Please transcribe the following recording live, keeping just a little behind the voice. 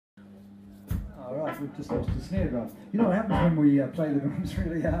like we've just lost a snare drum. You know what happens when we play the drums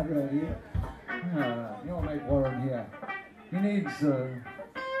really hard right here? You know, mate Warren here. He needs, you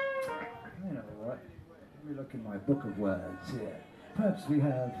know what? Let me look in my book of words here. Perhaps we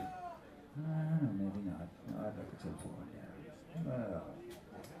have, no, maybe not. No, I'd look at some forward now.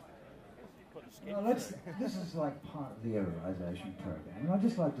 Well, this is like part of the errorization program. And I'd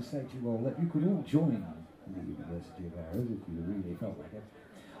just like to say to you all that you could all join the University of Errors if you really felt like it.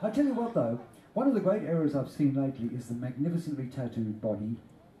 I tell you what though, one of the great errors I've seen lately is the magnificently tattooed body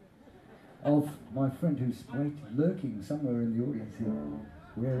of my friend who's lurking somewhere in the audience here.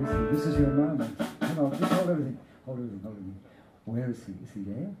 Where is he? This is your moment. Hang on, just hold everything. Hold everything, hold everything. Where is he? Is he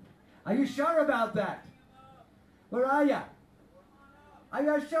there? Are you sure about that? Where are you? Are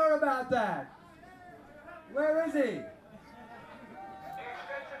you sure about that? Where is he?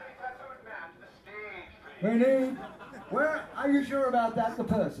 We need. Where are you sure about that? The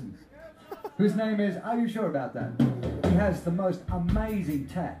person whose name is. Are you sure about that? He has the most amazing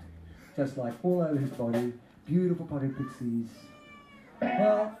tat, just like all over his body. Beautiful potted pixies.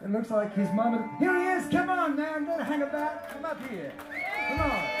 Well, it looks like his moment. Here he is. Come on, man. Don't hang about. Come up here. Come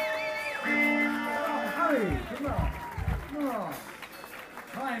on. Hurry. Come on. Come on.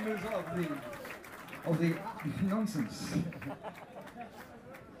 Time is of the nonsense.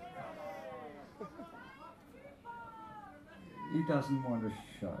 He doesn't want to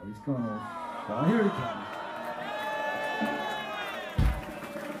show. He's gone all shy. Here he comes.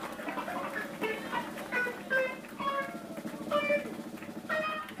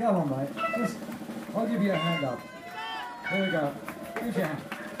 Come on, mate. Just, I'll give you a hand up. There we go. Give your hand.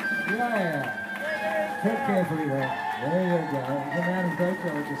 Yeah. Tread carefully there. There you go. The man of great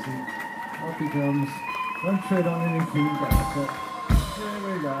delicacy. Off he comes. Don't tread on anything delicate. There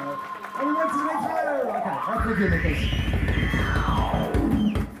we go. And he wants to make through. Okay, that's the gimmickers.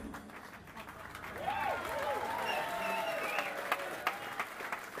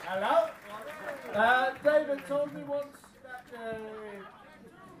 Hello? David told me once that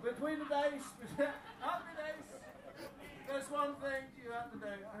between the days, after days, there's one thing you have to do.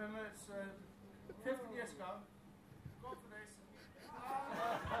 It's 50 years ago. Go for this.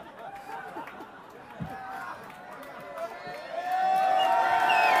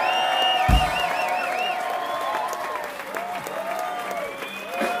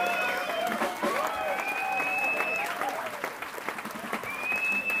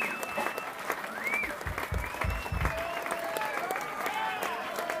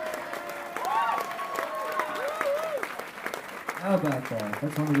 How about that?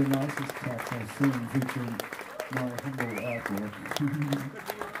 That's one of the nicest tracks I've seen featuring my humble artwork.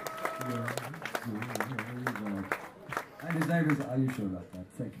 And his name is, are you sure about that?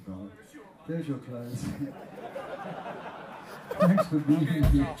 Thank you, brother. There's your clothes. Thanks for being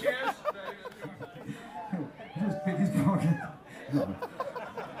here. Cheers, Just pick his pocket. No.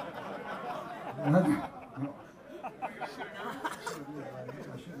 I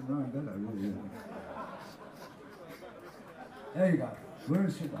should have known better, really. There you go. Where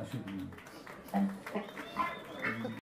is it? I should be.